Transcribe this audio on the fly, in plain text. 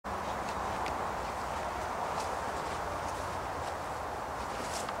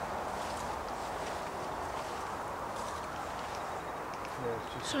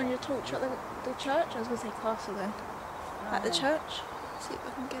Shine your torch at the church? I was going to say castle then. No. At the church? See if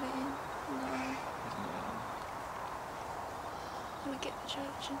I can get it in. No. I'm going to get the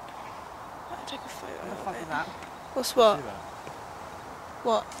church in. I'll take a photo What the of fuck it. is that? What's what?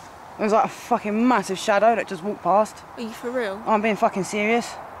 What? It was like a fucking massive shadow that just walked past. Are you for real? I'm being fucking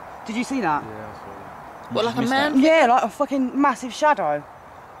serious. Did you see that? Yeah, I saw that. What, like a man? Yeah, like a fucking massive shadow.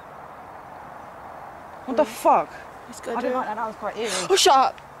 What the fuck? Let's go I do didn't it. like that, that was quite eerie. Oh, shut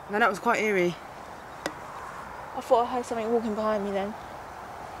up! No, that was quite eerie. I thought I heard something walking behind me then.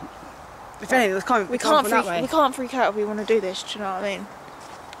 If anything, it was coming We from that way. we can't freak out if we want to do this, do you know what I mean?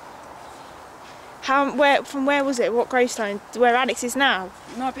 From where was it? What gravestone? Where Alex is now?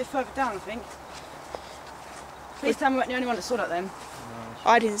 No, a bit further down, I think. Please tell me we're the only one that saw that then. No,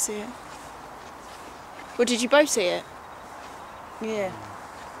 I didn't see it. Well, did you both see it? Yeah.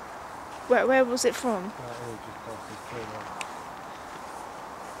 Where was it from? that all just past this tree line.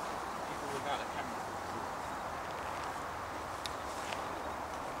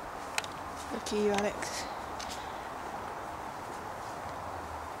 Look at you, Alex.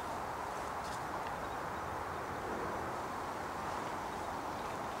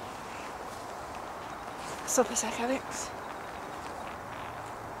 Stop a sec, Alex.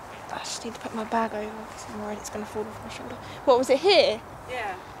 I just need to put my bag over because I'm worried it's going to fall off my shoulder. What, was it here?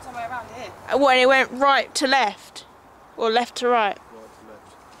 Yeah, somewhere around here. When it went right to left? Or left to right?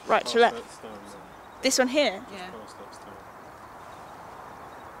 Right to left. This one here? Yeah.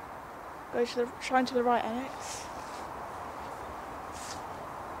 Go to the, shine to the right, Alex.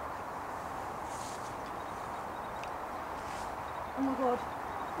 Oh my god.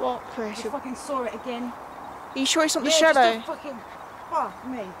 What, Chris? I fucking saw it again. Are you sure it's not the Just shadow? a fucking... Fuck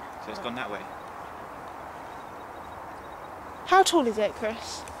me. So it's gone that way? How tall is it,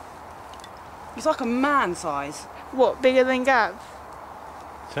 Chris? It's like a man size. What, bigger than Gav?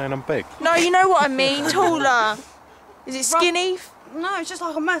 Saying I'm big? No, you know what I mean, taller. Is it skinny? No, it's just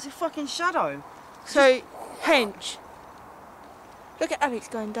like a massive fucking shadow. So, hench. Look at Alex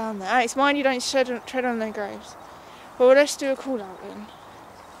going down there. Alex, mind you don't tread on their graves. Well, let's do a call out then.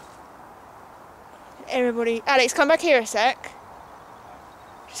 Everybody, Alex, come back here a sec.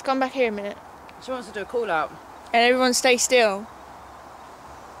 Just come back here a minute. She wants to do a call out. And everyone stay still.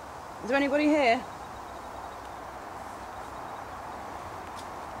 Is there anybody here?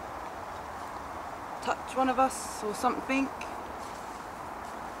 Touch one of us or something?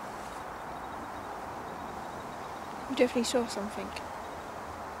 You definitely saw something.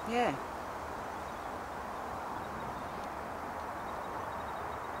 Yeah.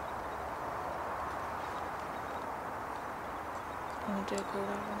 I'm gonna do a call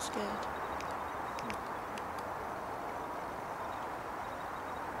out, I'm scared.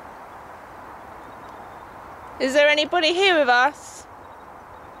 Is there anybody here with us?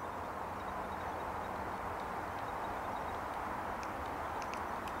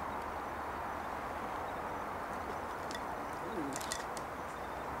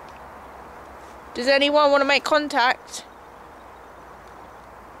 Does anyone want to make contact?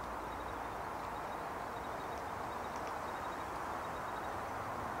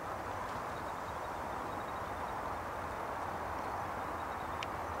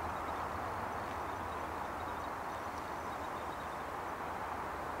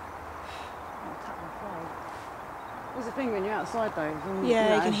 What's the thing when you're outside though?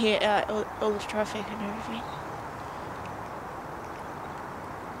 Yeah, you can hear all the traffic and everything.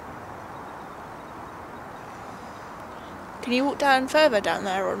 Can you walk down further down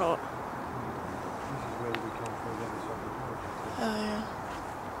there or not? This is where we come from the other side of the road. Oh yeah.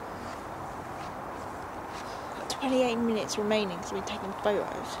 Got 28 minutes remaining, so we're taking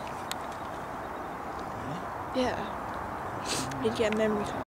photos. Yeah. Did you get a memory card?